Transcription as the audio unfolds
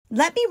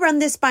Let me run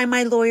this by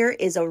my lawyer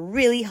is a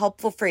really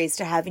helpful phrase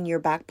to have in your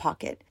back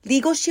pocket.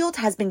 Legal Shield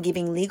has been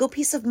giving legal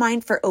peace of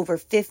mind for over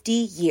 50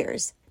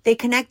 years. They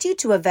connect you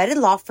to a vetted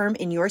law firm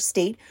in your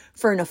state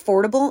for an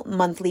affordable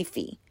monthly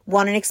fee.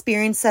 Want an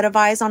experienced set of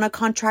eyes on a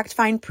contract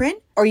fine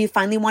print? Or you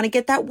finally want to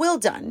get that will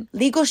done?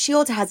 Legal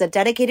Shield has a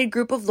dedicated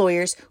group of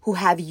lawyers who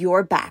have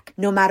your back,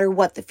 no matter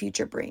what the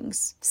future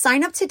brings.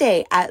 Sign up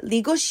today at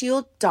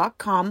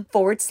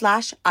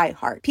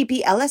LegalShield.com/iHeart.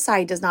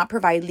 PPLSI does not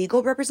provide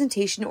legal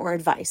representation or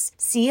advice.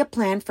 See a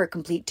plan for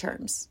complete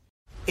terms.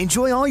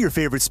 Enjoy all your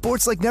favorite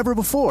sports like never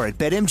before at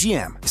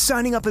BetMGM.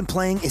 Signing up and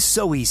playing is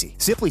so easy.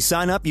 Simply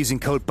sign up using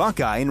code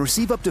Buckeye and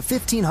receive up to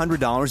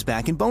 $1,500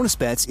 back in bonus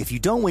bets if you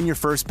don't win your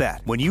first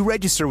bet. When you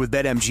register with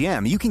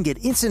BetMGM, you can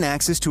get instant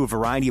access to a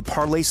variety of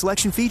parlay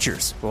selection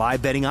features,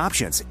 live betting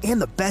options,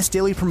 and the best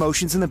daily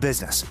promotions in the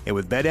business. And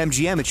with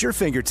BetMGM at your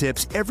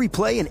fingertips, every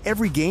play and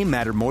every game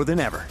matter more than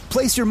ever.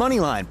 Place your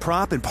moneyline,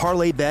 prop, and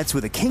parlay bets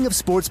with the king of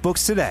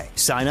sportsbooks today.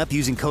 Sign up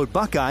using code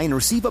Buckeye and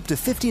receive up to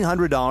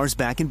 $1,500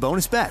 back in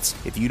bonus bets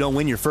if you don't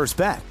win your first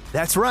bet.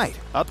 That's right,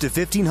 up to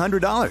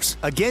 $1,500.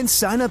 Again,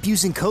 sign up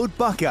using code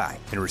Buckeye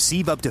and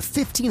receive up to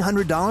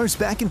 $1,500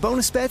 back in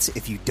bonus bets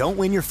if you don't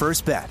win your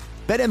first bet.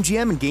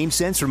 BetMGM and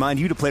GameSense remind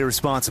you to play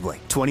responsibly.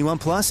 21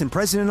 plus and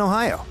present in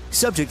Ohio.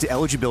 Subject to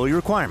eligibility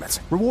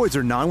requirements. Rewards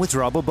are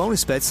non-withdrawable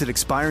bonus bets that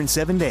expire in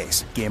 7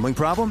 days. Gambling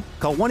problem?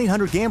 Call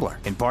 1-800-GAMBLER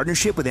in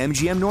partnership with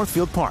MGM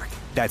Northfield Park.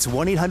 That's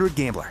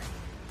 1-800-GAMBLER.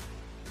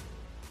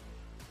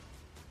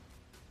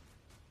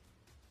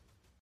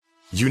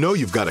 You know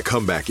you've got a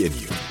comeback in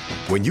you.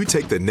 When you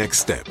take the next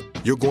step,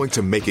 you're going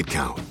to make it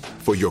count.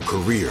 For your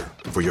career,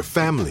 for your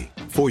family,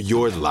 for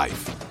your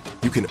life.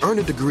 You can earn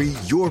a degree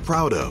you're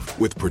proud of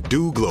with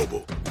Purdue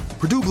Global.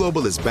 Purdue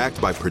Global is backed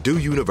by Purdue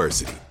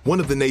University, one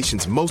of the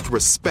nation's most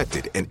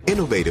respected and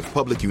innovative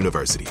public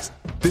universities.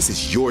 This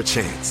is your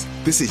chance.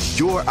 This is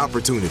your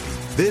opportunity.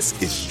 This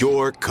is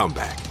your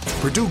comeback.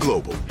 Purdue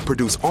Global,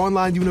 Purdue's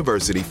online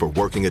university for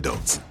working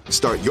adults.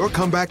 Start your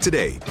comeback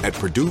today at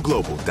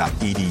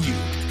purdueglobal.edu.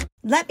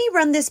 Let me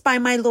run this by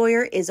my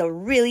lawyer is a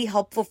really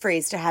helpful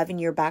phrase to have in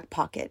your back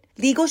pocket.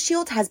 Legal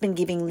Shield has been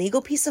giving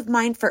legal peace of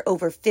mind for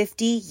over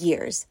 50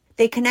 years.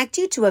 They connect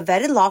you to a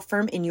vetted law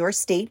firm in your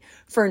state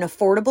for an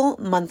affordable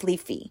monthly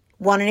fee.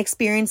 Want an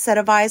experienced set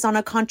of eyes on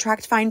a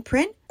contract fine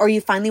print? Or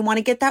you finally want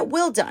to get that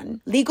will done?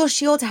 Legal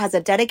Shield has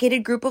a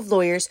dedicated group of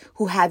lawyers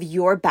who have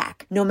your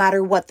back, no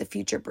matter what the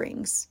future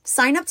brings.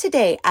 Sign up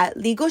today at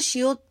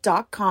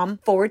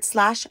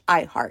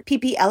LegalShield.com/iHeart.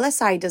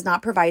 PPLSI does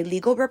not provide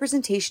legal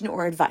representation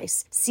or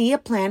advice. See a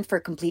plan for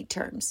complete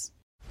terms.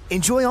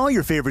 Enjoy all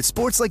your favorite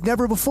sports like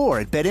never before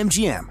at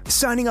BetMGM.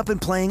 Signing up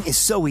and playing is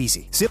so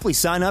easy. Simply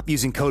sign up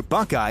using code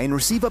Buckeye and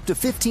receive up to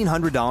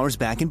 $1,500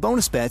 back in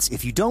bonus bets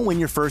if you don't win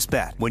your first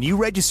bet. When you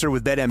register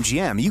with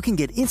BetMGM, you can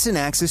get instant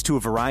access to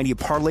a variety of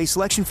parlay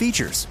selection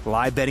features,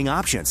 live betting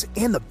options,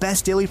 and the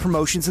best daily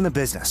promotions in the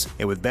business.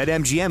 And with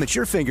BetMGM at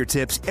your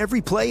fingertips, every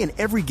play and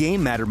every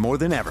game matter more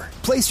than ever.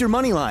 Place your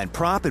moneyline,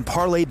 prop, and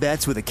parlay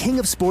bets with the king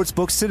of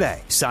sportsbooks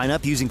today. Sign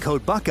up using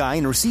code Buckeye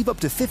and receive up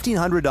to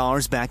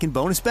 $1,500 back in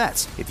bonus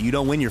bets if you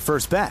don't win your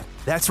first bet.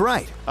 That's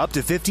right, up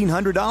to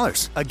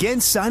 $1,500. Again,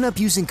 sign up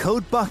using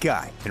code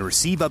Buckeye and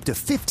receive up to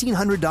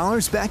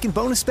 $1,500 back in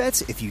bonus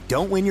bets if you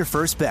don't win your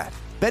first bet.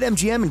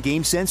 BetMGM and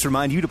GameSense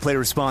remind you to play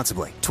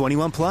responsibly.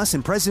 21 plus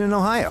and present in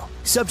Ohio.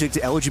 Subject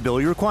to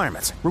eligibility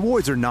requirements.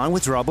 Rewards are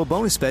non-withdrawable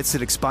bonus bets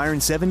that expire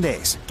in 7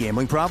 days.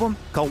 Gambling problem?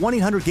 Call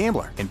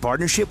 1-800-GAMBLER in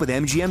partnership with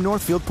MGM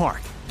Northfield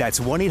Park. That's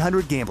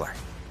 1-800-GAMBLER.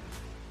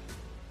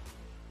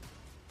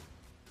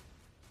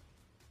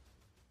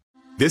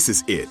 This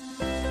is it.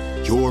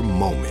 Your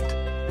moment.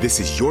 This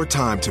is your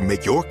time to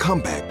make your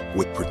comeback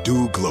with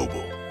Purdue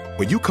Global.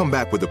 When you come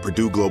back with a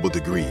Purdue Global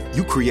degree,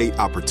 you create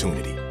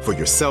opportunity for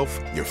yourself,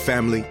 your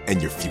family,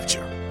 and your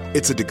future.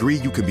 It's a degree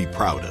you can be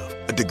proud of,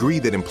 a degree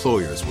that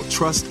employers will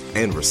trust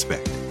and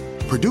respect.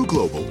 Purdue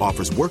Global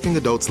offers working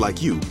adults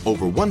like you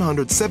over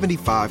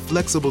 175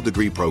 flexible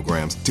degree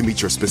programs to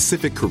meet your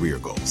specific career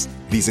goals.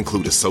 These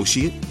include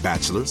associate,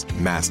 bachelor's,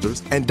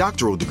 master's, and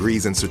doctoral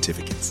degrees and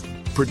certificates.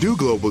 Purdue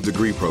Global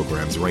degree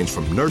programs range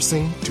from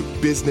nursing to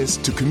business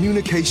to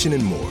communication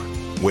and more.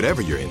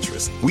 Whatever your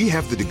interest, we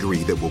have the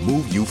degree that will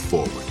move you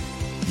forward.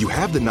 You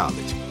have the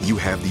knowledge, you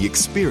have the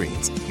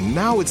experience.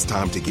 Now it's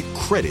time to get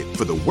credit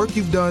for the work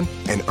you've done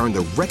and earn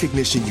the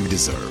recognition you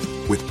deserve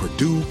with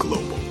Purdue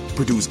Global,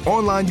 Purdue's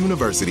online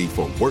university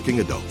for working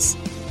adults.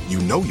 You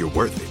know you're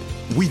worth it.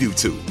 We do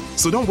too.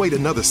 So don't wait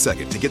another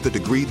second to get the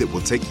degree that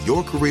will take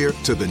your career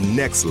to the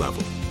next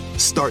level.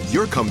 Start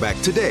your comeback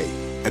today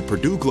at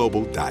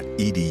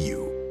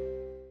purdueglobal.edu.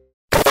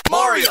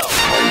 Mario!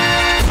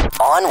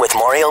 On with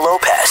Mario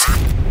Lopez.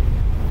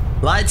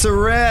 Lights are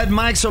red,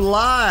 mics are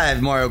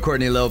live. Mario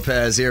Courtney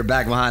Lopez here,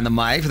 back behind the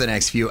mic for the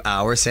next few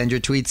hours. Send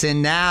your tweets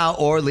in now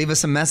or leave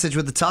us a message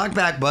with the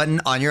talkback button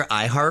on your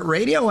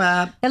iHeartRadio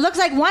app. It looks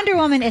like Wonder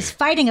Woman is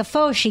fighting a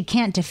foe she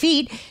can't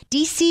defeat.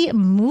 DC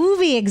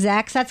movie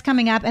execs, that's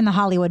coming up in the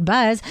Hollywood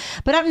Buzz.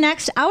 But up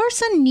next, our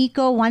son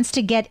Nico wants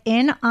to get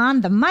in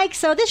on the mic,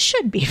 so this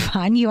should be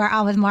fun. You are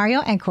on with Mario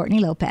and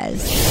Courtney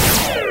Lopez.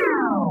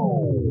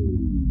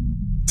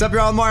 What's up,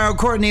 y'all? Mario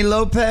Courtney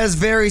Lopez,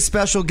 very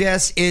special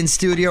guest in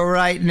studio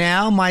right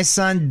now. My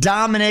son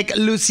Dominic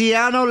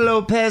Luciano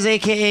Lopez,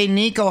 a.k.a.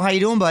 Nico. How you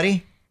doing,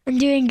 buddy? I'm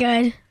doing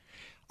good.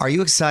 Are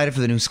you excited for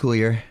the new school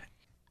year?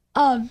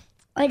 I'm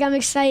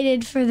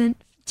excited for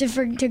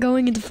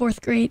going into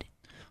 4th grade.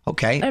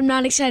 Okay. But I'm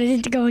not excited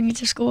into going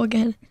into school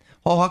again.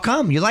 Oh, how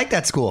come? You like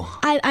that school?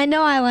 I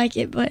know I like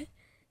it, but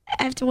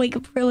I have to wake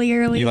up really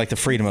early. You like the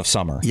freedom of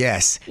summer.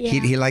 Yes. Yeah.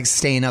 He likes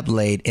staying up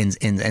late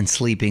and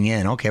sleeping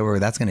in. Okay, well,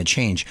 that's going to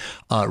change.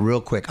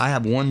 Real quick, I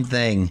have one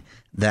thing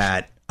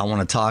that I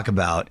want to talk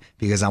about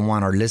because I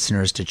want our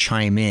listeners to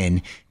chime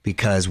in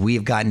because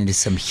we've gotten into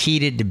some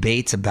heated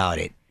debates about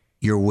it.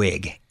 Your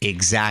wig.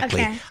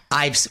 Exactly.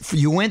 Okay.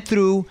 You went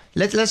through,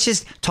 let's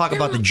just talk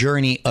about the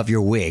journey of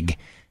your wig.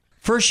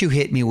 First, you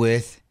hit me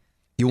with,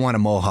 you want a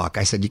mohawk.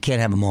 I said, you can't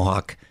have a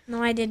mohawk.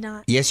 No, I did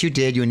not. Yes, you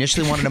did. You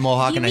initially wanted a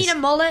mohawk. You mean a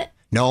mullet?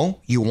 No,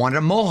 you wanted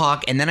a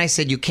mohawk. And then I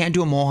said, you can't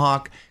do a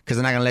mohawk because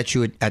they're not going to let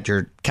you at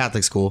your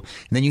Catholic school.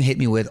 And then you hit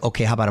me with,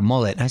 okay, how about a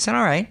mullet? And I said,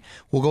 all right,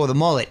 we'll go with a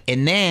mullet.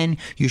 And then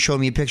you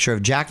showed me a picture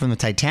of Jack from the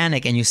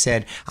Titanic and you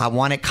said, I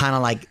want it kind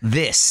of like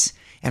this.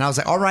 And I was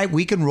like, all right,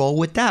 we can roll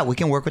with that. We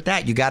can work with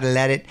that. You got to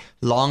let it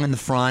long in the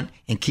front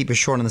and keep it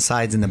short on the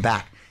sides and the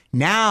back.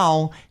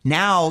 Now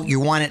you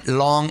want it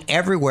long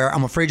everywhere.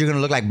 I'm afraid you're going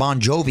to look like Bon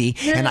Jovi,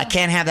 and I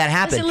can't have that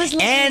happen. Listen.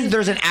 And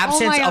there's an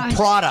absence of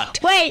product.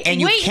 And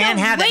you can't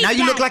have that. Now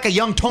you look like a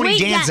young Tony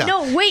Danza.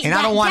 And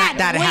I don't want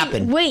that to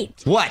happen.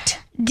 What?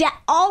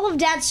 All of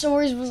Dad's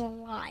stories was a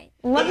lie.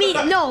 Can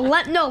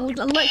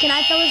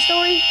I tell the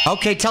story?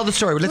 Okay, tell the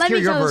story. Let's hear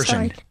your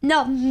version.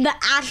 No, the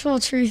actual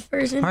truth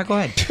version. All right, go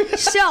ahead.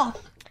 So,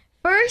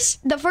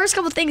 the first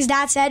couple things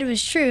Dad said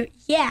was true.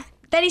 Yeah.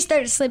 Then he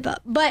started to slip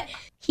up. But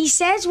he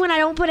says when I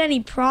don't put any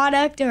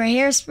product or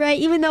hairspray,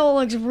 even though it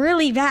looks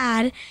really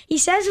bad, he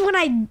says when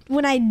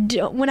I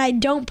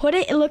don't put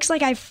it, it looks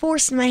like I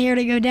forced my hair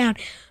to go down.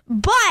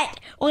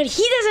 But what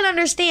he doesn't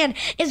understand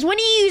is when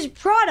you use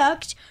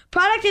product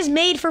is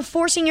made for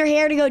forcing your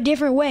hair to go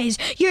different ways.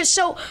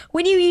 So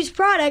when you use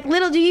product,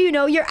 little do you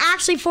know, you're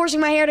actually forcing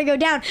my hair to go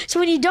down. So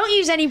when you don't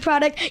use any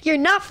product, you're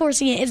not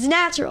forcing it. It's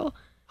natural.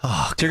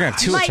 Oh, you're going to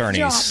have two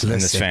attorneys in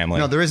this family.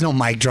 No, there is no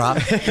mic drop.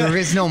 There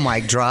is no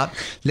mic drop.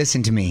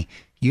 Listen to me.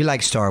 You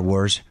like Star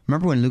Wars.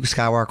 Remember when Luke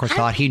Skywalker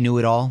thought he knew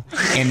it all?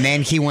 And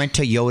then he went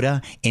to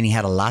Yoda and he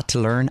had a lot to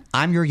learn?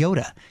 I'm your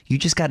Yoda. You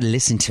just got to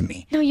listen to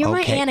me. No, you're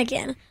my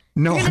Anakin.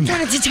 No, you're going to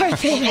turn into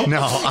Darth Vader.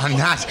 No, I'm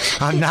not.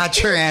 I'm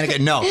not your Anakin.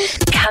 No.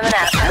 Coming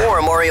up.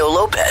 More Mario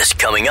Lopez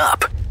coming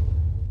up.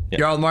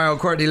 You're all Mario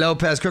Courtney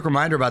Lopez. Quick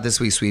reminder about this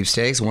week's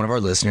sweepstakes. One of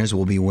our listeners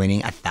will be winning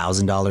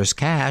 $1,000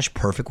 cash.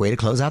 Perfect way to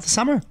close out the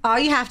summer. All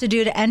you have to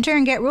do to enter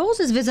and get rules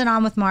is visit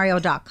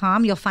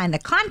onwithmario.com. You'll find the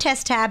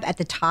contest tab at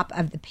the top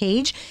of the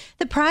page.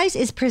 The prize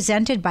is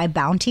presented by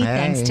Bounty. Hey.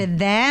 Thanks to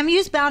them.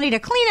 Use Bounty to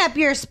clean up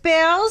your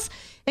spills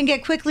and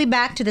get quickly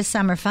back to the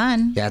summer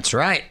fun. That's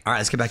right. All right,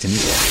 let's get back to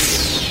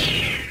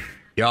Nico.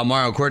 You're all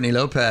Mario Courtney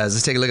Lopez.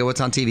 Let's take a look at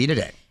what's on TV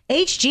today.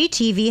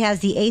 HGTV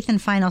has the 8th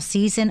and final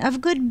season of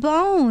Good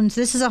Bones.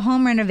 This is a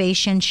home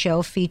renovation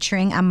show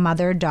featuring a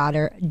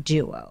mother-daughter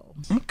duo.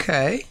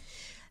 Okay.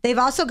 They've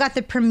also got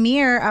the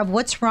premiere of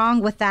What's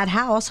Wrong with That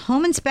House.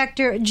 Home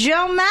Inspector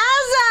Joe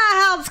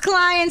Mazza helps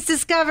clients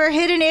discover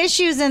hidden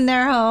issues in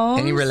their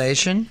homes. Any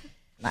relation?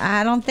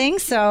 I don't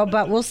think so,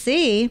 but we'll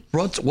see.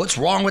 What's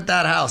wrong with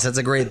that house? That's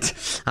a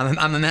great...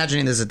 I'm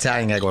imagining this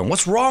Italian guy going,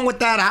 what's wrong with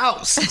that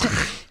house?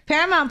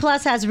 Paramount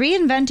Plus has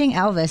Reinventing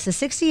Elvis, a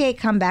 68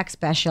 comeback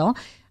special,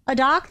 a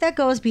doc that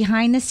goes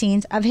behind the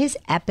scenes of his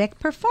epic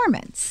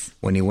performance.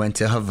 When he went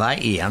to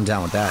Hawaii. I'm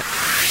down with that.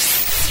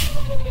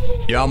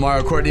 Y'all,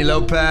 Mario Courtney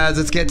Lopez.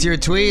 Let's get to your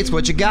tweets.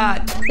 What you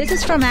got? This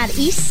is from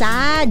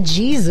Eastside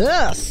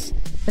Jesus.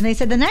 And they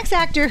said, the next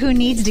actor who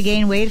needs to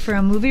gain weight for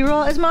a movie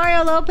role is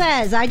Mario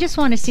Lopez. I just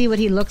want to see what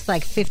he looks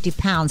like 50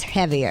 pounds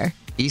heavier.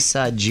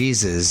 Eastside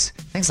Jesus.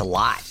 Thanks a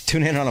lot.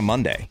 Tune in on a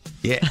Monday.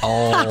 Yeah.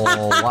 Oh,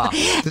 wow.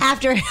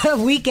 After a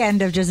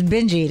weekend of just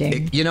binge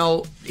eating. You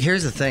know,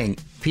 here's the thing.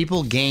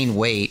 People gain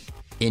weight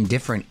in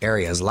different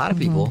areas. A lot of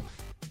people,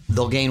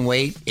 they'll gain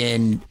weight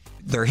in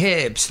their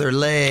hips, their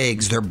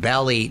legs, their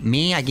belly.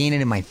 Me, I gain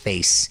it in my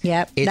face.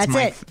 Yep, that's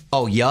it.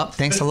 Oh, yup.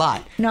 Thanks a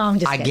lot. No, I'm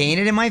just kidding. I gain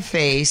it in my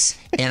face,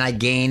 and I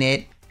gain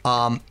it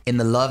in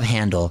the love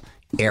handle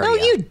area. No,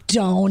 you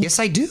don't. Yes,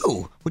 I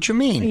do. What you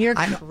mean? You're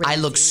crazy. I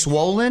look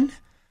swollen.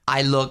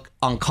 I look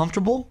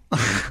uncomfortable.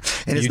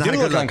 And it's you do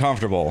look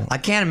uncomfortable. I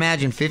can't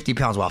imagine 50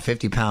 pounds. Wow,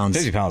 50 pounds.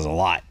 50 pounds is a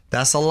lot.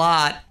 That's a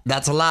lot.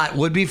 That's a lot.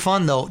 Would be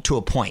fun, though, to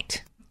a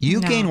point. You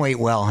gain weight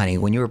well, honey.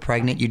 When you were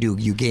pregnant,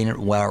 you gain it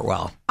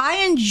well. I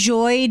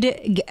enjoyed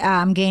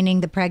gaining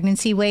the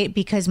pregnancy weight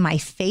because my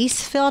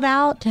face filled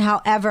out.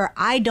 However,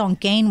 I don't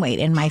gain weight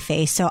in my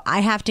face, so I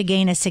have to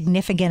gain a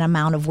significant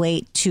amount of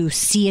weight to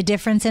see a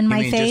difference in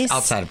my face. Just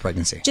outside of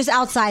pregnancy? Just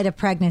outside of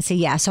pregnancy,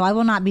 yeah. So I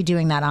will not be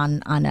doing that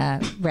on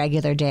a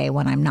regular day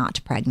when I'm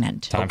not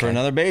pregnant. Time for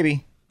another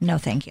baby. No,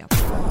 thank you.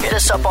 Hit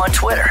us up on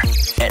Twitter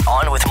at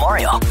On With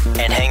Mario.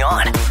 And hang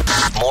on,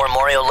 more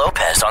Mario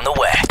Lopez on the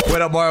way.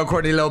 What up, Mario?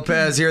 Courtney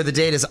Lopez here. The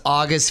date is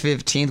August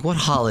 15th. What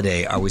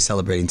holiday are we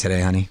celebrating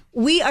today, honey?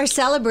 We are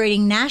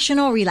celebrating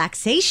National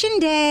Relaxation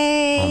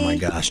Day. Oh my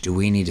gosh, do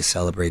we need to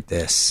celebrate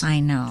this? I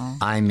know.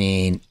 I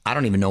mean, I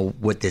don't even know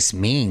what this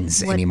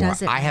means anymore.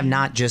 I have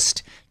not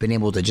just been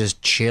able to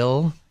just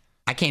chill.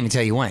 I can't even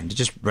tell you when. To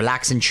just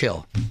relax and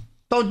chill.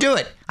 Don't do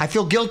it. I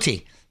feel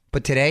guilty.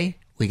 But today,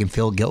 we can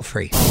feel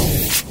guilt-free.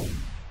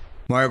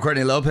 Mario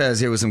Courtney Lopez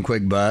here with some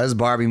quick buzz.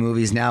 Barbie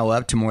movie's now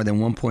up to more than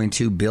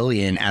 $1.2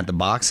 billion at the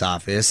box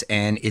office,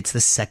 and it's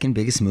the second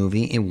biggest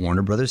movie in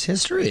Warner Brothers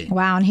history.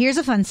 Wow, and here's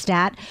a fun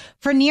stat.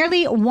 For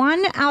nearly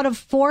 1 out of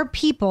 4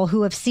 people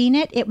who have seen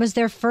it, it was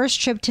their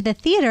first trip to the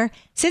theater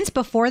since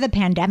before the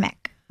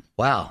pandemic.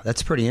 Wow,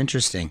 that's pretty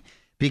interesting.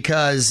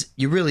 Because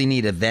you really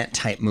need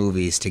event-type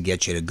movies to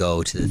get you to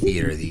go to the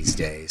theater these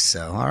days.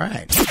 So, all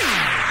right.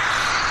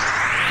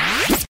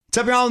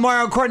 What's up, y'all? With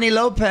Mario Courtney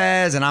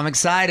Lopez, and I'm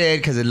excited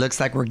because it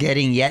looks like we're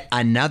getting yet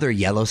another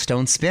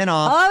Yellowstone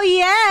spinoff. Oh,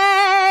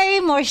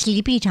 yay! More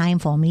sleepy time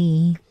for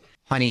me.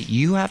 Honey,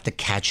 you have to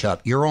catch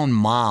up. Your own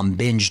mom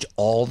binged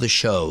all the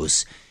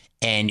shows,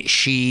 and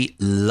she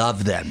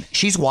loved them.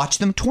 She's watched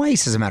them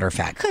twice, as a matter of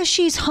fact. Because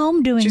she's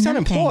home doing She's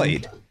nothing.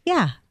 unemployed.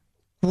 Yeah.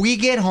 We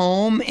get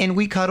home, and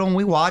we cuddle, and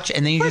we watch,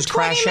 and then you just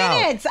crash out.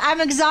 20 minutes. I'm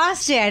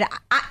exhausted.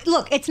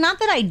 Look, it's not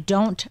that I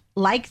don't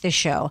like the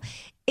show.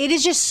 It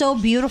is just so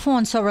beautiful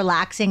and so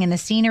relaxing, and the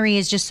scenery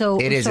is just so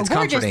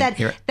gorgeous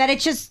that it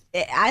just,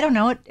 I don't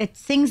know, it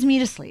sings me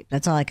to sleep.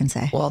 That's all I can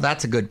say. Well,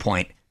 that's a good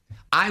point.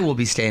 I will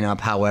be staying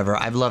up, however.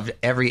 I've loved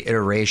every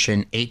iteration,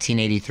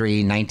 1883,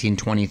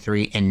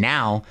 1923, and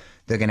now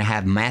they're going to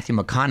have Matthew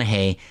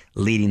McConaughey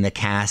leading the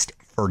cast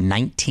for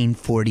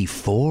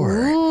 1944.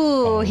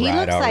 Ooh, he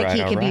looks like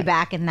he could be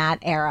back in that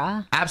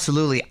era.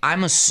 Absolutely.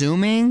 I'm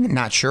assuming,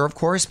 not sure of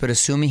course, but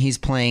assuming he's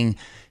playing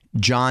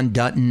John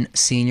Dutton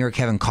Sr.,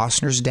 Kevin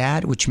Costner's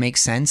dad, which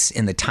makes sense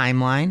in the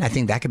timeline. I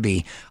think that could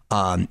be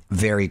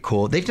very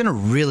cool. They've done a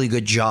really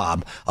good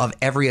job of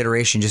every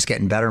iteration just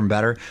getting better and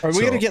better. Are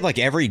we going to get like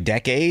every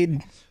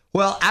decade?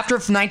 Well, after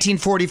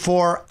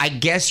 1944, I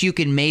guess you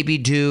can maybe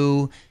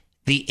do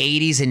the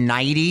 80s and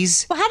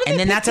 90s. Well, how do they and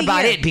then pick that's the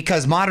about year? it,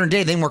 because modern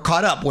day, then we're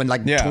caught up when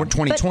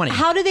 2020. But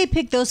how do they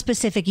pick those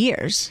specific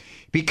years?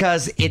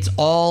 Because it's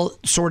all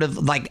sort of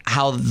like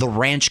how the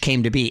ranch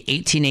came to be.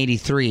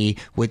 1883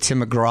 with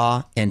Tim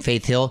McGraw and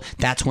Faith Hill,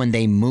 that's when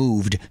they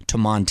moved to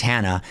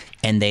Montana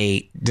and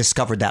they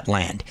discovered that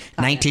land.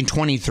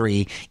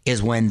 1923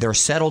 is when they're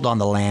settled on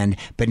the land,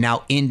 but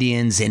now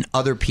Indians and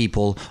other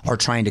people are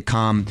trying to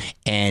come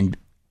and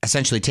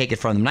essentially take it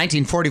from them.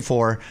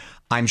 1944,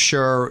 I'm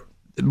sure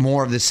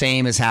more of the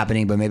same is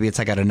happening, but maybe it's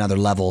like at another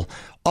level.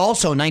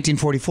 Also,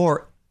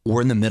 1944,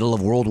 we're in the middle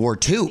of World War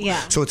II. Yeah.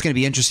 So it's going to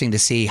be interesting to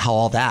see how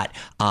all that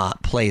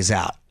plays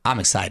out. I'm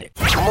excited.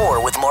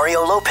 More with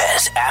Mario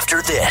Lopez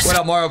after this. What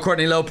up, Mario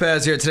Courtney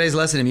Lopez here. Today's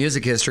lesson in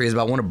music history is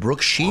about one of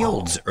Brooke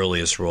Shields'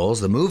 earliest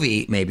roles. The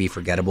movie may be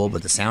forgettable,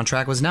 but the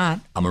soundtrack was not.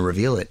 I'm going to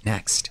reveal it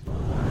next.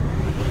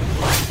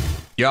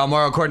 Yo, I'm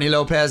Mario Courtney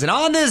Lopez, and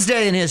on this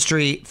day in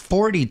history,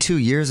 42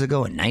 years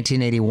ago in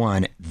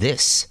 1981,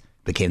 this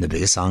became the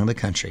biggest song in the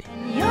country.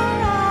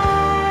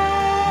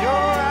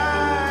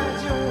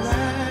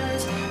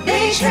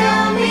 They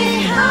tell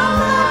me how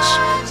much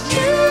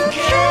you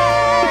care.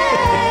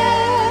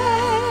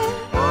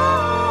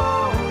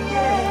 Oh,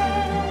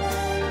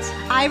 yes.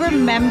 I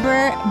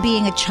remember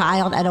being a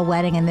child at a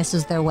wedding, and this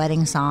was their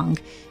wedding song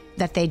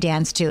that they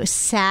danced to.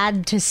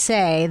 Sad to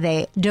say,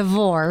 they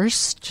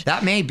divorced.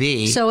 That may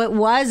be. So it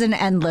was an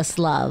endless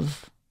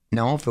love.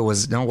 No, it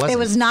wasn't. It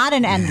was not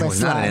an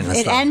endless love.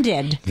 It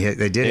ended. Yeah,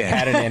 they did. It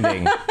had an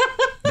ending.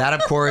 That,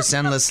 of course,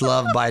 Endless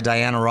Love by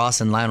Diana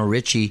Ross and Lionel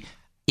Richie.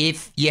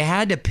 If you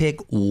had to pick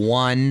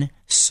one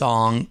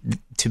song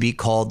to be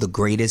called the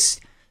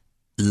greatest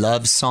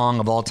love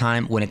song of all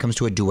time when it comes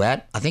to a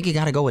duet, I think you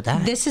got to go with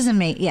that. This is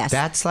amazing. Yes.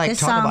 That's like,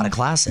 this talk song, about a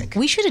classic.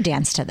 We should have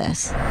danced to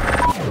this.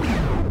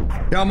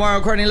 Yo,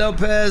 Mario Courtney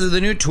Lopez with a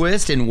new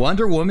twist in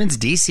Wonder Woman's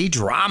DC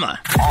drama.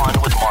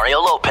 On with Mario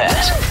Lopez,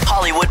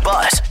 Hollywood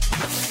Buzz.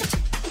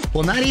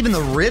 Well, not even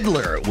the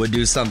Riddler would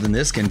do something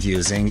this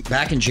confusing.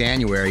 Back in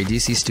January,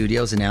 DC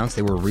Studios announced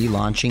they were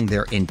relaunching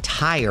their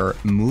entire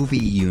movie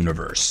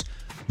universe.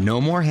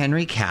 No more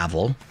Henry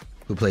Cavill,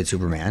 who played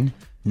Superman.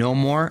 No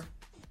more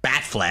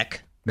Batfleck,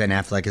 Ben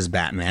Affleck as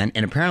Batman.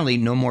 And apparently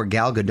no more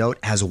Gal Gadot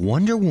as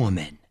Wonder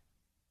Woman.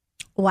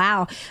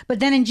 Wow. But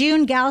then in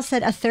June, Gal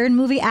said a third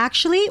movie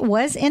actually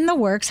was in the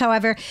works.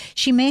 However,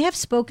 she may have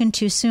spoken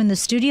too soon. The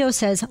studio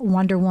says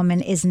Wonder Woman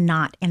is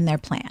not in their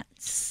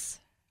plans.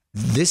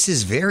 This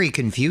is very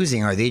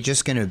confusing. Are they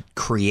just going to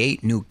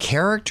create new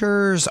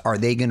characters? Are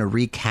they going to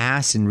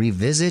recast and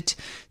revisit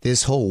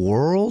this whole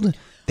world?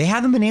 They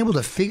haven't been able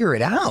to figure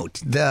it out.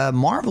 The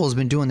Marvel's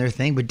been doing their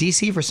thing, but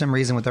DC, for some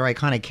reason, with their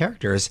iconic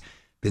characters,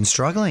 been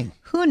struggling.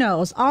 Who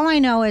knows? All I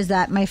know is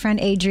that my friend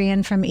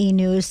Adrian from E!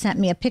 News sent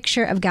me a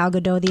picture of Gal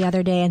Gadot the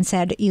other day and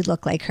said, you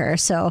look like her.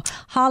 So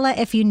holla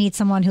if you need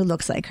someone who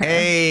looks like her.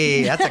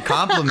 Hey, that's a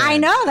compliment. I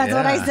know. That's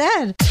what I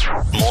said.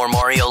 More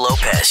Mario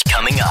Lopez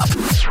coming up.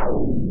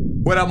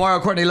 What up, Mario?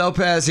 Courtney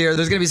Lopez here.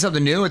 There's going to be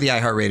something new at the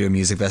iHeartRadio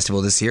Music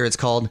Festival this year. It's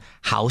called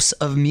House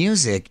of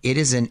Music. It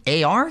is an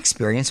AR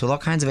experience with all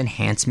kinds of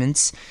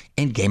enhancements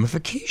and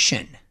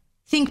gamification.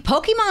 Think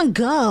Pokemon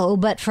Go,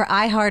 but for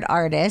iHeart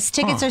artists.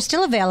 Tickets are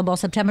still available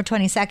September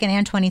 22nd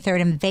and 23rd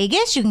in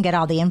Vegas. You can get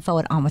all the info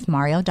at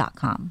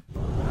onwithmario.com.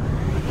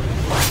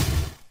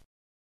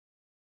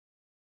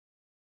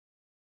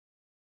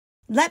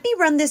 Let me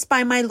run this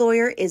by my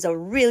lawyer is a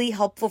really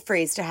helpful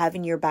phrase to have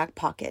in your back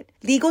pocket.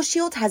 Legal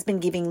Shield has been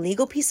giving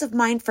legal peace of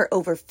mind for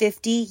over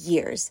 50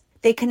 years.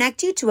 They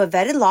connect you to a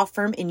vetted law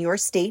firm in your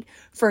state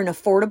for an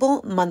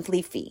affordable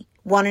monthly fee.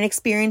 Want an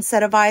experienced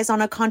set of eyes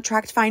on a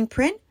contract fine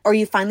print? Or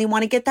you finally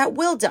want to get that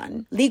will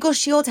done? Legal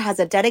Shield has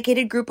a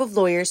dedicated group of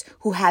lawyers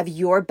who have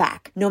your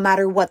back, no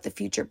matter what the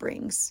future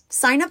brings.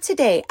 Sign up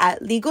today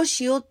at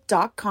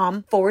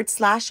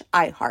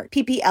LegalShield.com/iHeart.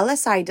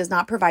 PPLSI does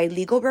not provide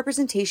legal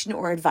representation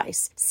or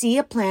advice. See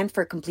a plan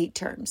for complete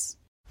terms.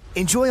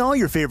 Enjoy all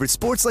your favorite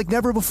sports like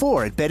never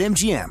before at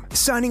BetMGM.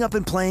 Signing up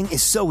and playing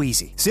is so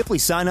easy. Simply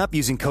sign up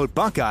using code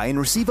Buckeye and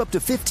receive up to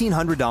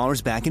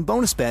 $1,500 back in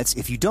bonus bets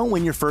if you don't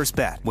win your first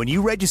bet. When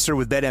you register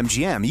with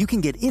BetMGM, you can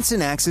get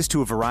instant access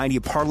to a variety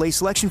of parlay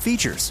selection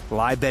features,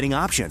 live betting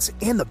options,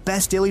 and the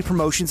best daily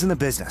promotions in the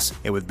business.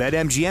 And with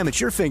BetMGM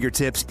at your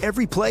fingertips,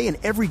 every play and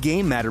every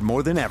game matter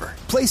more than ever.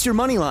 Place your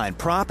moneyline,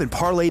 prop, and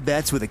parlay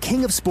bets with the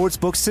king of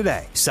sportsbooks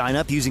today. Sign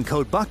up using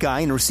code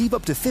Buckeye and receive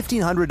up to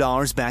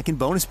 $1,500 back in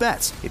bonus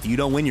bets if you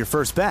don't win your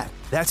first bet.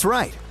 That's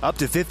right, up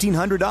to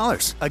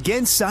 $1,500.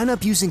 Again, sign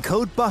up using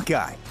code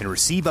Buckeye and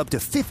receive up to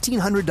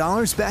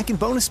 $1,500 back in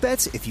bonus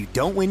bets if you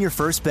don't win your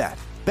first bet.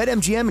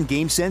 BetMGM and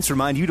GameSense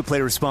remind you to play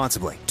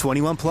responsibly.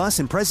 21 plus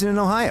and present in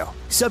Ohio.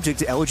 Subject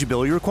to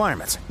eligibility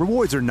requirements.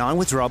 Rewards are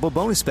non-withdrawable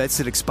bonus bets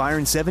that expire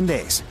in 7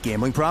 days.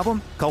 Gambling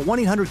problem? Call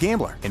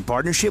 1-800-GAMBLER in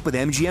partnership with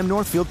MGM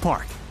Northfield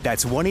Park.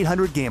 That's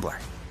 1-800-GAMBLER.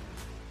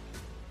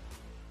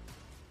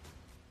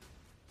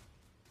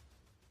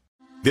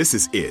 This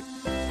is it.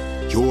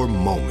 Your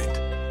moment.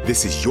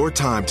 This is your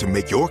time to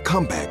make your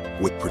comeback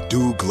with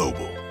Purdue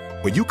Global.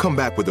 When you come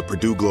back with a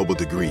Purdue Global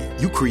degree,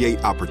 you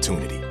create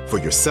opportunity for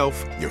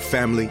yourself, your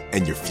family,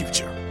 and your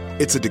future.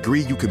 It's a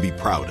degree you can be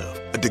proud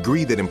of, a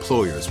degree that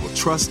employers will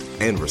trust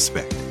and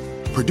respect.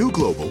 Purdue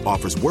Global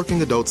offers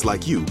working adults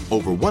like you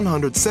over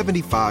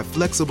 175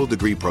 flexible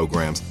degree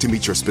programs to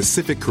meet your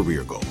specific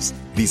career goals.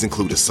 These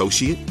include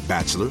associate,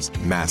 bachelor's,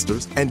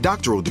 master's, and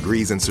doctoral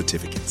degrees and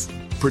certificates.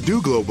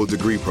 Purdue Global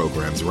degree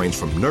programs range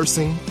from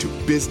nursing to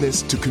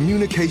business to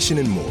communication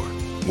and more.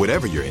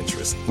 Whatever your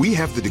interest, we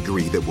have the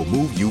degree that will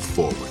move you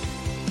forward.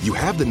 You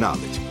have the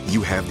knowledge,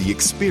 you have the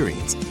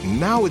experience.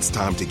 Now it's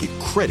time to get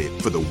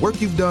credit for the work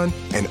you've done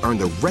and earn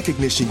the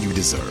recognition you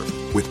deserve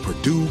with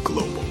Purdue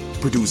Global,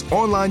 Purdue's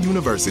online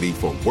university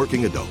for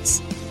working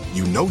adults.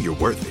 You know you're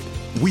worth it.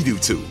 We do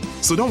too.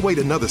 So don't wait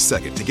another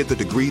second to get the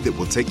degree that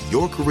will take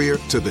your career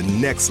to the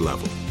next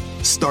level.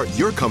 Start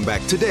your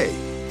comeback today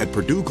at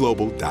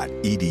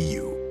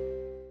purdueglobal.edu.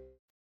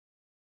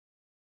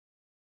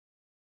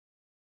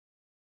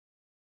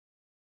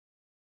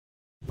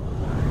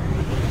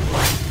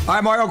 All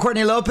right, Mario,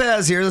 Courtney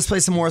Lopez here. Let's play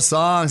some more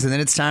songs, and then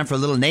it's time for a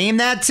little Name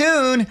That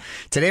Tune.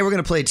 Today, we're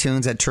going to play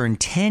tunes that turned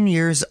 10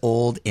 years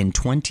old in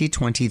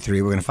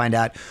 2023. We're going to find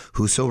out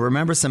who still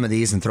remembers some of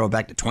these and throw it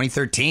back to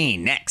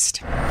 2013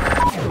 next.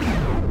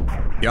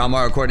 Yo, I'm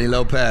Mario, Courtney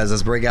Lopez.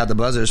 Let's break out the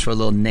buzzers for a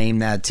little Name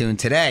That Tune.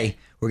 Today,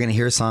 we're going to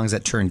hear songs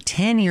that turned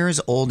 10 years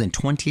old in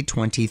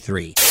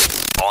 2023.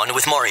 On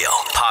with Mario,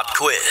 pop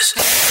quiz.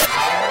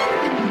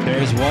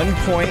 There's 1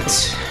 point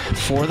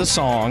for the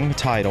song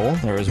title.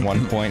 There is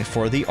 1 point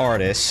for the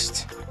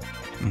artist.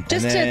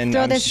 Just and then to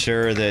throw I'm this,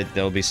 sure that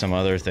there'll be some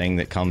other thing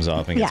that comes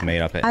up and gets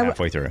made up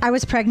halfway through. I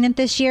was pregnant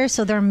this year,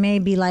 so there may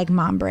be like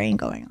mom brain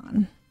going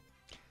on.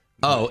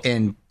 Oh,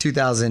 in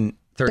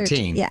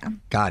 2013? Yeah.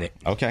 Got it.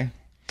 Okay.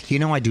 You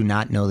know, I do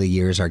not know the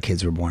years our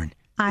kids were born.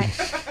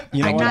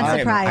 You know I'm what? not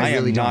surprised. I am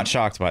really not don't.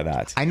 shocked by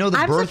that. I know the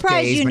I'm birthdays,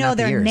 surprised you but know not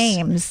the their years.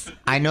 names.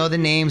 I know the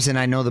names and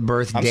I know the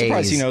birthdays. I'm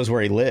surprised he knows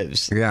where he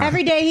lives. Yeah.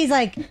 Every day he's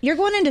like, "You're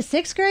going into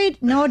 6th grade?"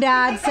 No,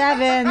 Dad,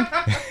 7th.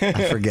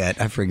 I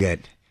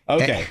forget.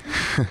 Okay.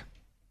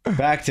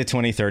 Back to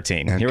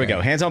 2013. Here we Okay. go.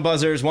 Hands on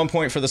buzzers. 1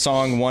 point for the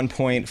song. 1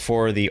 point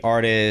for the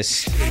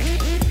artist.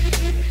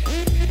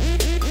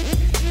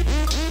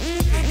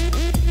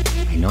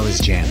 I know this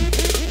jam.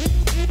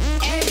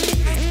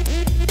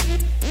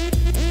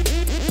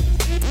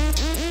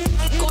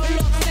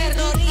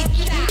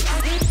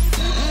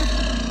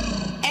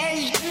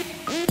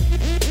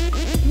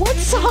 What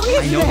song is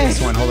I know this?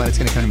 this one. Hold on, it's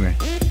going to come to me.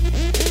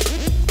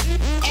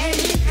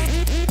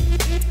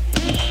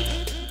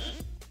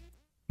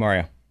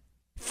 Mario.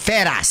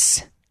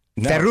 Feras.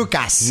 No.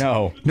 Ferucas.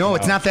 No,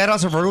 it's not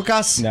Feras or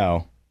Ferucas?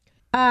 No.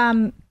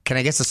 Can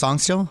I guess the song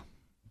still?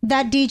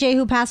 That DJ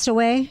who passed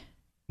away.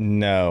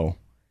 No.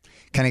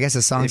 Can I guess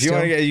the song If you still?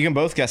 want to, you can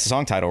both guess the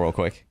song title real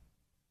quick.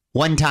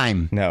 One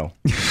Time. No.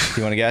 Do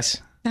you want to guess?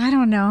 I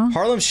don't know.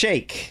 Harlem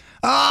Shake.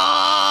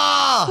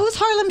 Oh! Who's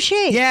Harlem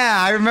Shake? Yeah,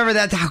 I remember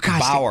that. Oh, gosh.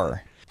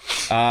 Bauer.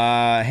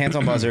 Hands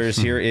on buzzers.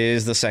 Here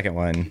is the second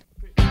one.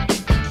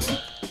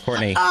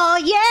 Courtney. Oh,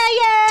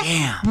 yeah.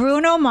 Damn.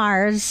 Bruno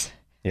Mars.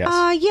 Yes.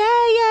 Oh,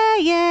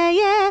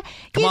 yeah.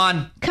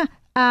 Come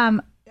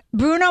on.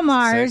 Bruno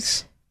Mars.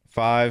 6,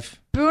 5,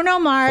 Bruno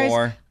Mars.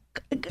 4,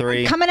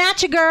 3. Coming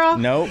at you, girl.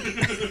 Nope.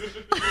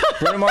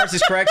 Bruno Mars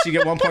is correct. So you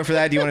get 1 point for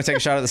that. Do you want to take a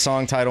shot at the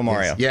song title,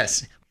 Mario?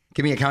 Yes.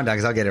 Give me a countdown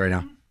because I'll get it right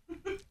now.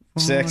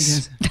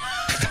 6,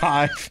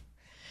 5,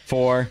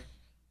 4,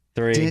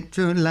 3,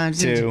 2,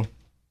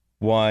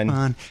 1.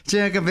 I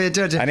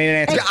need an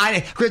answer.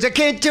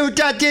 Can't do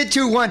that, did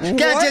 2, 1. No.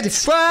 Running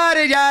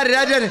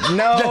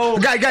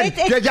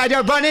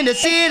the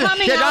scene.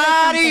 coming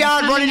out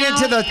with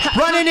something.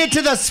 Running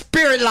into the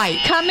spirit light.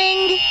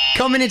 Coming.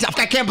 Coming into.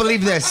 I can't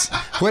believe this.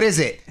 What is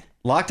it?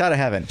 Locked Out of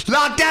Heaven.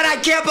 Locked out. I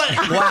can't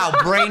believe. Wow,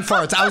 brain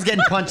farts. I was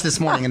getting punched this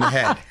morning in the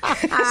head.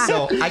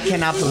 So I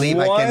cannot believe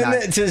I cannot.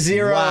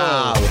 1-0.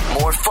 Wow.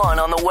 More fun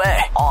on the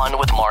way. On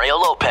with Mario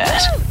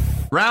Lopez.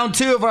 Round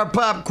 2 of our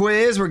pop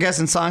quiz. We're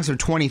guessing songs from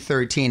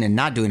 2013 and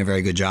not doing a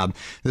very good job.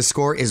 The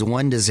score is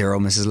 1-0,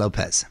 Mrs.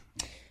 Lopez.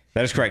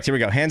 That is correct. Here we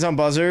go. Hands on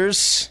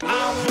buzzers.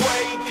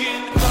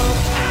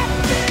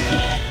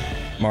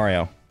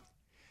 Mario.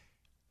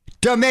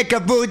 Jamaica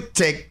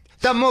Boutique.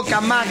 The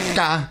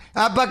Mukamaka.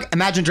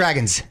 Imagine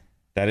Dragons.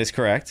 That is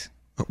correct.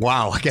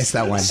 Wow, I guess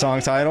that one.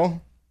 Song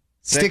title.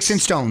 Sticks and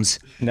Stones.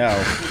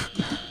 No.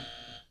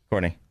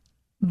 Courtney.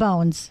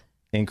 Bones.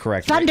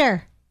 Incorrect.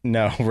 Thunder.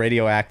 No.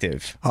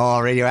 Radioactive. Oh,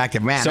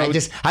 Radioactive. Man, So-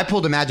 I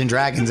pulled Imagine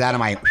Dragons out of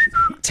my...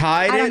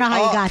 Tied I don't know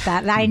how it you got up.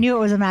 that. I knew it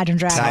was Imagine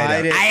Dragons.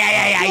 Tied it.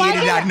 You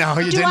did not know.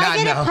 You Do did I not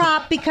get know. a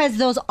prop because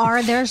those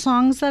are their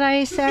songs that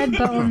I said,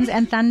 Bones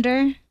and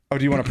Thunder? Oh,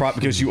 do you want a prop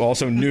because you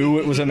also knew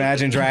it was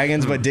Imagine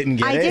Dragons but didn't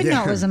get I it? did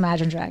know it was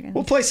Imagine Dragons.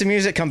 We'll play some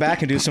music, come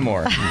back, and do some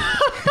more.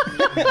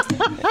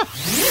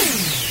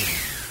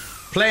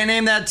 Play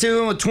Name That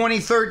Tune with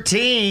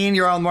 2013.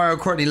 You're on Mario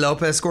Courtney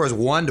Lopez. Score is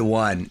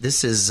 1-1.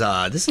 This is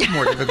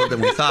more difficult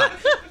than we thought.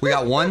 We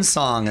got one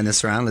song in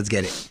this round. Let's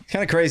get it.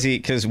 Kind of crazy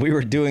because we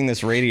were doing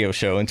this radio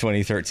show in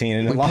 2013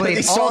 and a We lot of played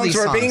these all songs these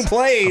were songs. being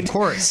played. Of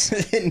course.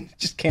 And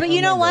just can't But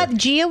you know remember.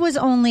 what? Gia was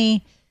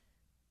only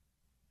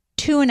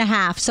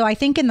 2.5, so I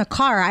think in the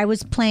car I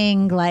was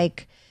playing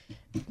like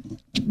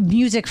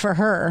music for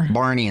her.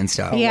 Barney and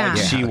stuff. Yeah.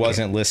 She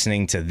wasn't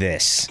listening to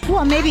this.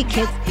 Well, maybe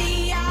kids.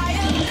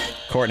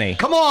 Courtney.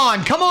 Come on.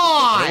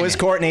 It was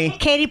Courtney.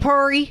 Katy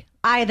Perry,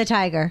 Eye of the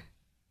Tiger.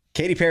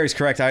 Katy Perry's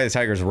correct. Eye of the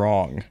Tiger's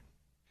wrong.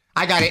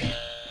 I got it.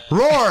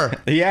 Roar.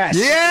 Yes.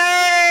 Yay!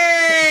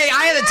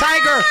 Eye of the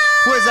Tiger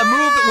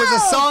was a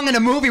song in a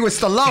movie with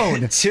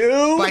Stallone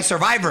 2 by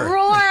Survivor.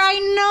 Roar, I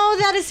know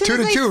that as soon 2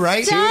 as to 2, I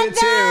right? said 2-2.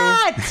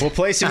 that. We'll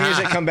play some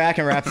music, come back,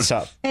 and wrap this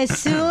up. As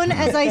soon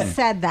as I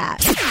said that.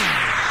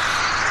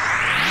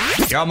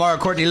 Y'all, Mario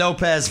Courtney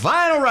Lopez.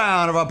 Final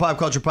round of our pop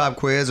culture pop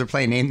quiz. We're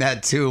playing Name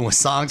That Tune with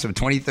songs from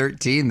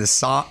 2013. The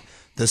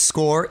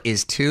score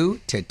is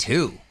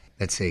 2-2.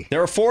 Let's see.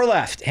 There are 4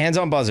 left. Hands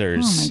on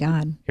buzzers. Oh my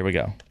God. Here we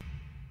go.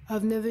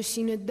 I've never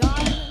seen a dog.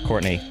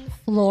 Courtney.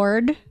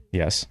 Lord.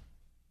 Yes.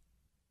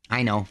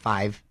 I know.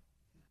 5,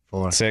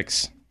 4.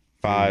 6,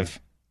 5,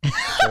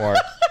 4,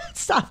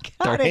 Stop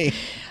counting.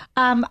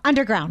 3.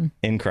 Underground.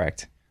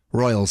 Incorrect.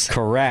 Royals.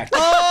 Correct.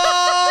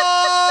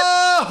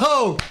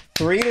 Oh!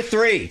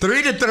 3-3.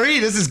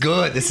 3-3. This is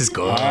good. This is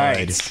good. All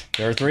right.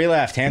 There are 3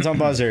 left. Hands on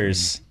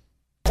buzzers.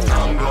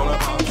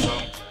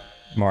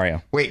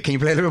 Mario. Wait, can you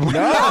play a little bit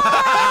more?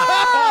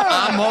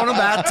 I'm on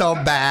about so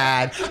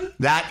bad.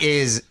 That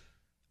is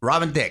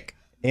Robin Thicke.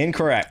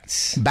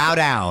 Incorrect. Bow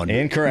down.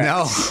 Incorrect.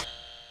 No.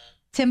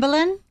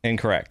 Timbaland.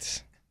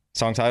 Incorrect.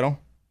 Song title?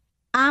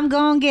 I'm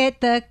gonna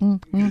get the.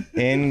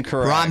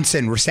 Incorrect.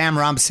 Robson. Sam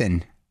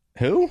Robson.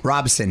 Who?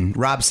 Robson.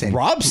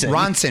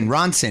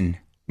 Ronson.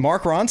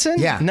 Mark Ronson?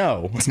 Yeah.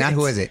 No. It's not.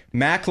 Who is it?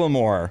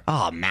 Macklemore.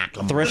 Oh,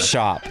 Macklemore. Thrift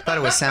Shop. I thought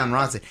it was Sam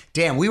Ronson.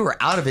 Damn, we were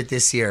out of it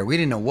this year. We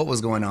didn't know what was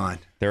going on.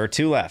 There are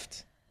 2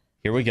 left.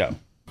 Here we go.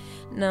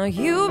 Now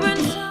you've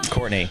been.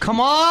 Courtney.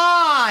 Come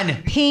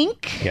on.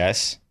 Pink.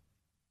 Yes.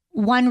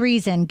 One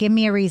reason. Give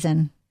me a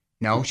reason.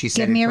 No, she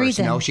said Give me it a first.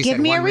 reason. No, she Give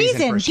said me a one reason.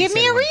 reason. First. She Give me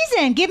said a one.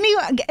 reason. Give me.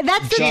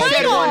 That's the She title.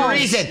 said One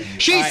reason.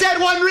 She said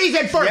one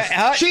reason first.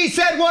 Yeah, she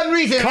said one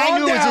reason. I Calm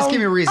knew it was just down. give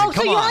me a reason. Oh,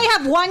 so Come you on. only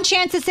have one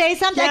chance to say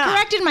something? Yeah. I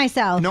corrected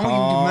myself. No, you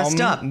Calm messed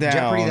up. down.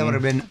 Jeopardy, that would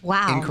have been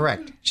Wow.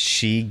 incorrect.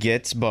 She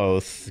gets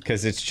both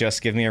because it's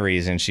just give me a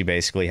reason. She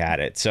basically had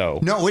it. So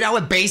No, that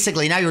was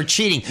basically, now you're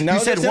cheating. No, you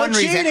said there's no one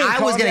reason. cheating. I was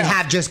Calm going to down.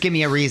 have just give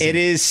me a reason. It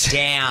is.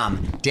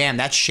 Damn,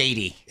 that's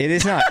shady. It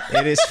is not.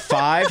 It is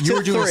 5 to 3. You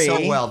were doing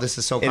so well. This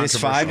is so It is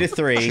controversial. 5 to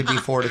 3. It should be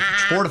 4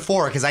 to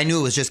 4 because I knew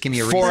it was just give me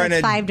a reason. For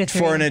an, 5 to 3.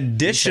 for an one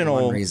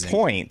additional reason.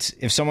 point,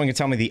 if someone can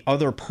tell me the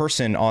other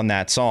person on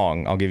that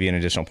song, I'll give you an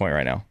additional point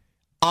right now.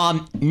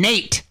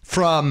 Nate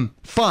from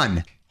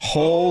Fun.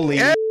 Holy.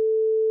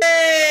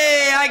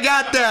 Hey, I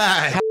got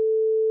that.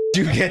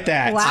 Did you get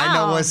that? Wow. I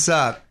know what's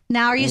up.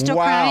 Now, are you still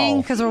Wow.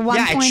 crying because we're 1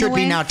 Yeah, point it should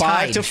away? be now 5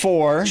 tied. to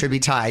 4. Should be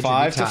tied.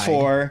 5 to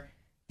 4.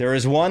 There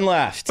is one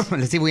left.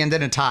 Let's see if we end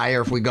in a tie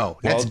or if we go.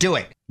 Let's Well, do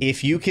it.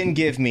 If you can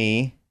give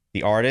me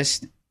the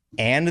artist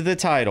and the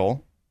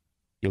title,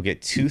 you'll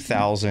get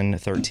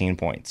 2,013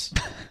 points.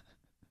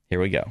 Here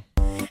we go.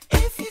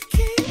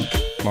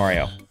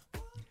 Mario.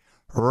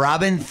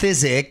 Robin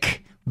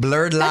Thicke,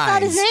 Blurred That's Lines.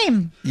 not his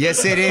name.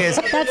 Yes, it is.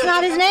 That's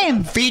not his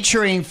name.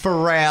 Featuring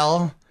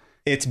Pharrell,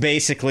 It's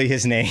basically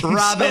his name.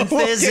 Robin So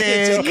we'll get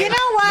Thicke. into- You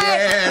know what?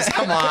 Yes,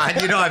 come on.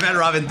 You know I met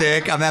Robin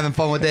Thicke. I'm having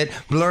fun with it.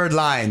 Blurred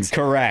Lines.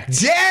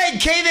 Correct. Dang,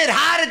 came in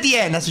hot at the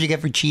end. That's what you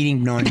get for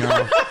cheating. No.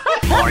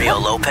 Mario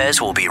Lopez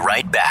will be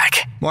right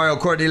back. Mario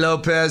Courtney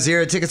Lopez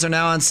here. Tickets are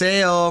now on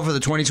sale for the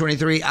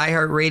 2023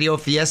 iHeartRadio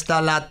Fiesta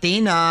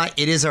Latina.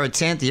 It is our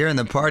 10th year, and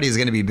the party is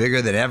going to be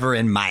bigger than ever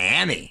in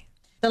Miami.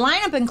 The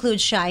lineup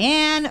includes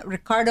Cheyenne,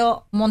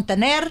 Ricardo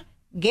Montaner,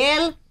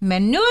 Gail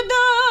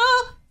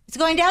Menudo. It's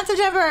going down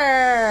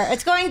September.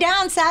 It's going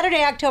down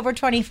Saturday, October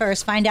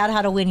 21st. Find out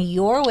how to win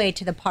your way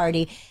to the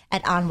party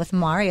at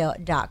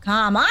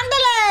onwithmario.com.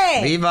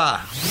 Andale!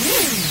 Viva!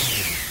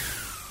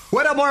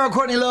 What up, Mario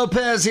Courtney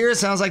Lopez here.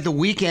 Sounds like the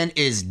weekend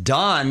is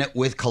done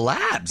with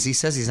collabs. He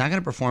says he's not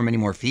going to perform any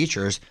more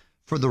features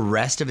for the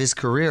rest of his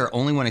career.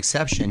 Only one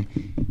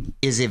exception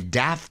is if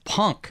Daft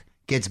Punk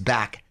gets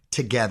back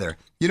together.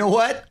 You know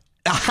what?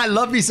 I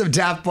love me some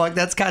Daft Punk.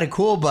 That's kind of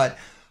cool, but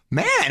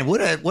man,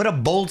 what a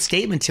bold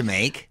statement to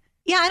make.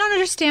 Yeah, I don't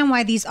understand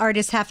why these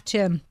artists have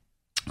to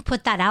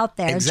put that out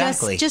there.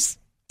 Exactly. Just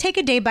take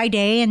it day by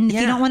day, and if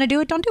you Yeah. don't want to do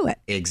it, don't do it.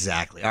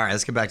 Exactly. All right,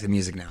 let's get back to the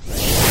music now.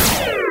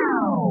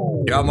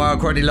 Yo, Mario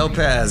Courtney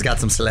Lopez got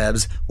some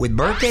celebs with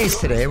birthdays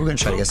today. We're going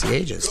to try to guess the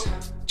ages.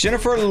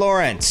 Jennifer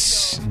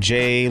Lawrence,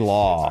 J.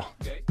 Law.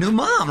 New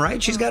mom,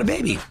 right? She's got a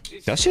baby.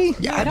 Does she?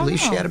 Yeah, I believe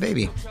she know. had a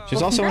baby.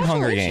 She's also in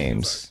Hunger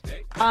Games.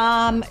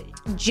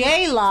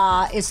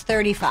 J-Law is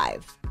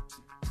 35.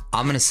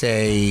 I'm going to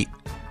say,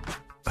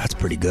 that's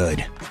pretty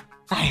good.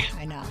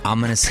 I know. I'm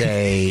going to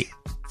say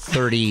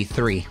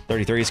 33.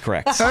 33 is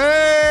correct.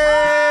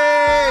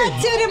 Hey!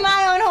 Tooted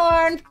my own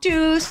horn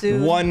too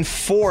soon.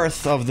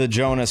 1/4 of the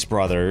Jonas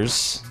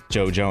Brothers,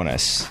 Joe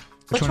Jonas.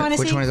 Which one is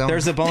Which he? one is that?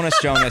 There's the bonus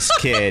Jonas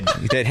kid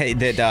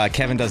that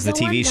Kevin does the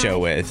TV show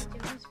with,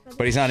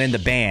 but he's not in the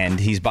band.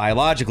 He's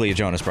biologically a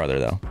Jonas brother,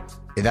 though.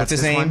 That's What's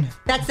his this name? one?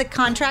 That's the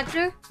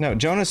contractor? No,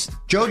 Jonas.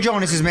 Joe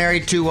Jonas is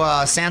married to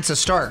Sansa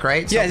Stark,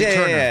 right? Yeah, Sophie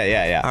Turner.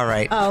 yeah. All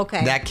right. Oh,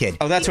 okay. That kid.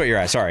 Oh, that's what you're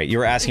at. Sorry, you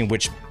were asking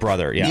which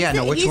brother. Yeah. Yeah,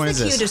 no, which He's one the is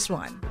this? cutest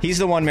one. He's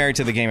the one married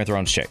to the Game of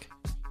Thrones chick.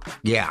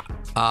 Yeah.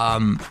 I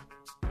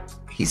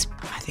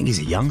think he's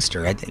a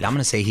youngster. I'm going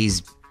to say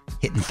he's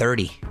hitting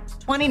 30.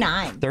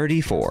 29.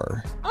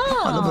 34.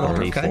 Oh. A little bit older.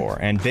 34.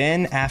 And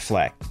Ben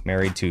Affleck,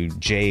 married to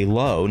J.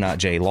 Lo, not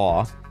J.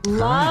 Law,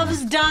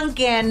 Loves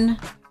Duncan.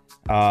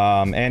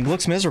 and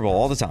looks miserable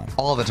all the time.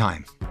 All the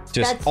time.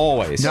 Just That's-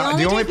 always. No,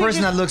 only the only two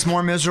person pictures- that looks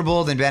more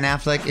miserable than Ben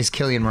Affleck is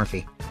Cillian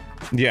Murphy.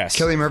 Yes.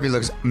 Cillian Murphy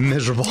looks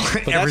miserable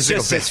But every that's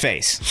single just his pic.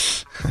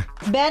 face.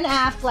 Ben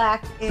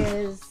Affleck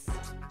is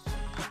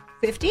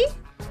 50?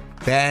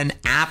 Ben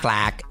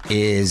Affleck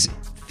is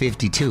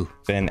 52.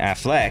 Ben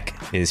Affleck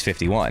is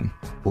 51.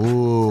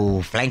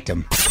 Ooh, flanked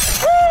him.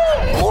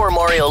 More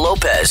Mario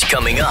Lopez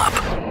coming up.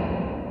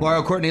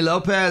 Mario Courtney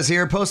Lopez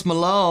here. Post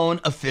Malone,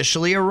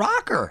 officially a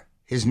rocker.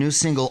 His new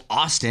single,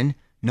 Austin,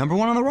 #1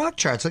 on the rock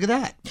charts. Look at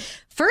that.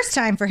 First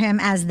time for him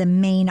as the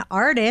main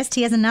artist.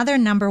 He has another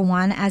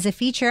 #1 as a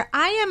feature.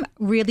 I am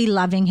really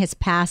loving his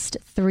past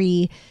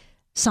 3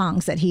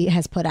 songs that he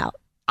has put out.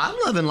 I'm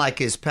loving like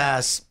his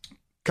past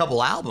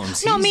couple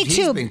albums. No, me too.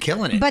 He's been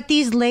killing it. But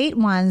these late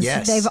ones,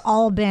 Yes. they've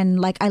all been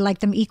like, I like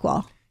them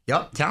equal.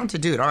 Yep,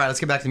 talented dude. All right, let's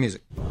get back to the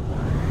music.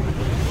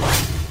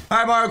 All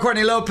right, Mario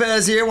Courtney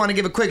Lopez here. Want to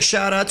give a quick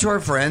shout out to our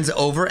friends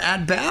over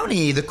at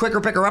Bounty, the quicker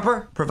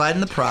picker-upper,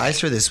 providing the prize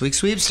for this week's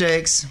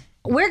sweepstakes.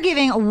 We're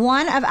giving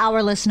one of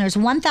our listeners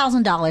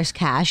 $1,000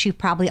 cash. You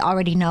probably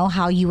already know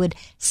how you would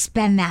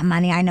spend that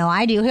money. I know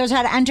I do. Here's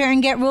how to enter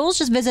and get rules.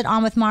 Just visit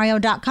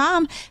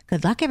onwithmario.com.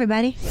 Good luck,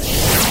 everybody.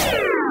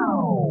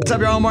 What's up,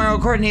 y'all? Mario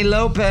Courtney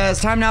Lopez.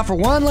 Time now for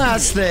one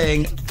last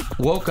thing.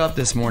 Woke up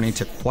this morning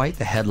to quite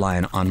the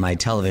headline on my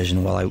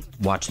television while I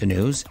watched the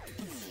news.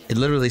 It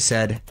literally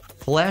said,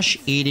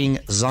 flesh-eating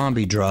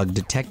zombie drug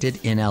detected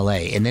in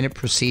LA. And then it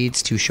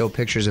proceeds to show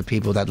pictures of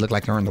people that look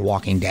like they're in The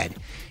Walking Dead.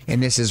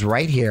 And this is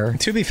right here.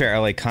 To be fair,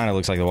 LA kind of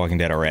looks like The Walking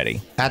Dead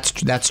already.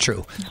 That's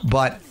true.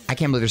 But I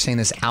can't believe they're saying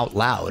this out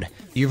loud.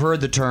 You've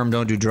heard the term,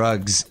 don't do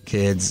drugs,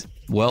 kids.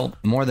 Well,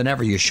 more than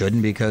ever you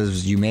shouldn't,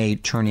 because you may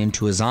turn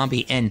into a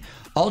zombie. And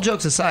all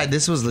jokes aside,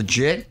 this was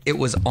legit. It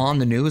was on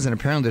the news, and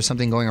apparently there's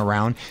something going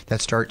around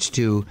that starts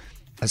to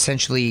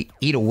essentially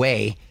eat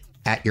away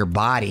at your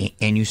body,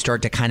 and you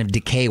start to kind of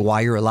decay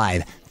while you're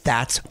alive.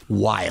 That's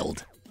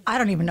wild. I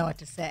don't even know what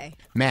to say.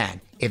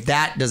 Man, if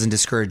that doesn't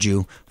discourage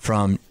you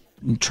from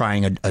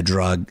trying a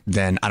drug,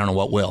 then I don't know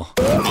what will.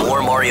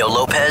 More Mario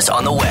Lopez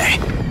on the way.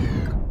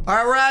 All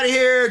right, we're out of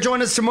here.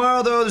 Join us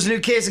tomorrow, though. There's a new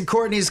case in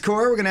Courtney's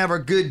court. We're going to have our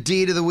good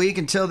deed of the week.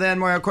 Until then,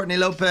 Mario Courtney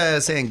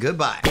Lopez saying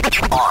goodbye.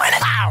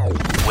 On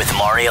with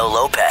Mario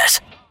Lopez.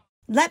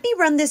 Let me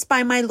run this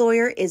by my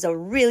lawyer is a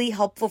really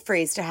helpful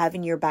phrase to have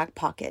in your back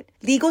pocket.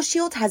 Legal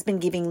Shield has been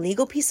giving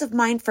legal peace of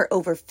mind for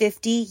over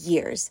 50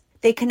 years.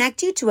 They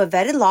connect you to a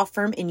vetted law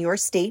firm in your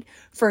state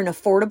for an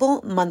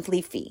affordable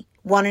monthly fee.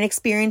 Want an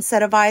experienced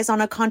set of eyes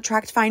on a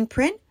contract fine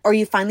print? Or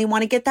you finally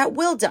want to get that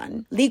will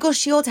done? Legal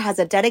Shield has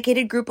a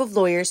dedicated group of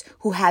lawyers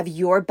who have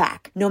your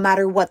back, no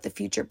matter what the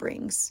future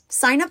brings.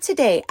 Sign up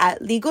today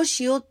at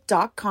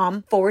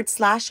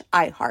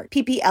LegalShield.com/iHeart.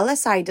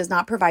 PPLSI does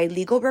not provide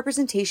legal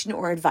representation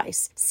or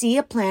advice. See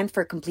a plan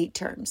for complete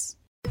terms.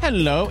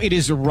 Hello, it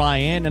is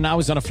Ryan, and I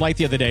was on a flight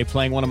the other day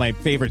playing one of my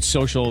favorite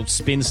social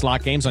spin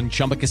slot games on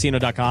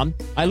ChumbaCasino.com.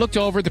 I looked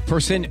over at the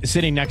person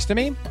sitting next to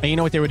me, and you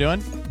know what they were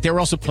doing? They were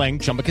also playing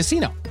Chumba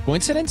Casino.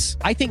 Coincidence?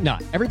 I think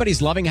not.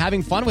 Everybody's loving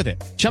having fun with it.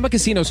 Chumba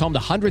Casino is home to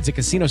hundreds of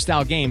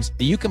casino-style games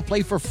that you can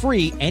play for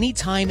free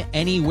anytime,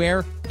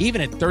 anywhere, even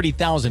at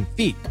 30,000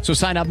 feet. So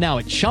sign up now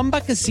at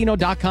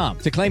ChumbaCasino.com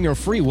to claim your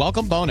free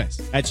welcome bonus.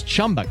 That's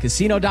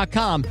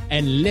ChumbaCasino.com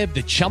and live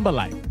the Chumba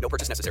life. No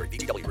purchase necessary.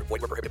 VGW. Void where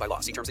prohibited by law.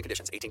 See terms and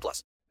conditions.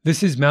 18+.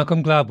 This is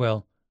Malcolm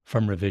Gladwell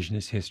from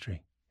Revisionist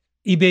History.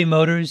 eBay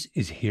Motors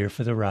is here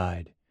for the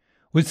ride.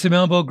 With some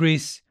elbow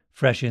grease,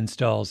 fresh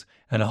installs,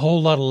 and a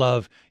whole lot of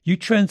love, you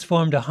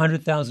transformed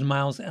 100,000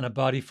 miles and a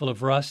body full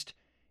of rust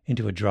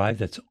into a drive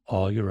that's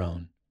all your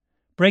own.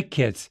 Brake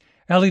kits,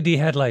 LED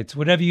headlights,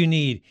 whatever you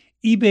need,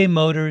 eBay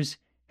Motors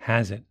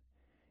has it.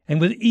 And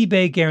with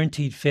eBay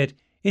Guaranteed Fit,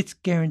 it's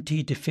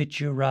guaranteed to fit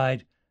your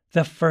ride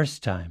the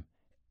first time,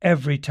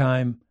 every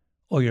time,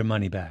 or your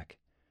money back.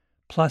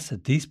 Plus,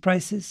 at these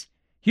prices,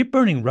 you're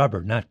burning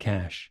rubber, not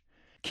cash.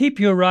 Keep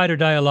your ride or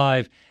die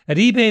alive at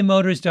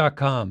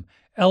ebaymotors.com.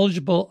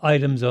 Eligible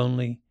items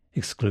only.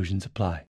 Exclusions apply.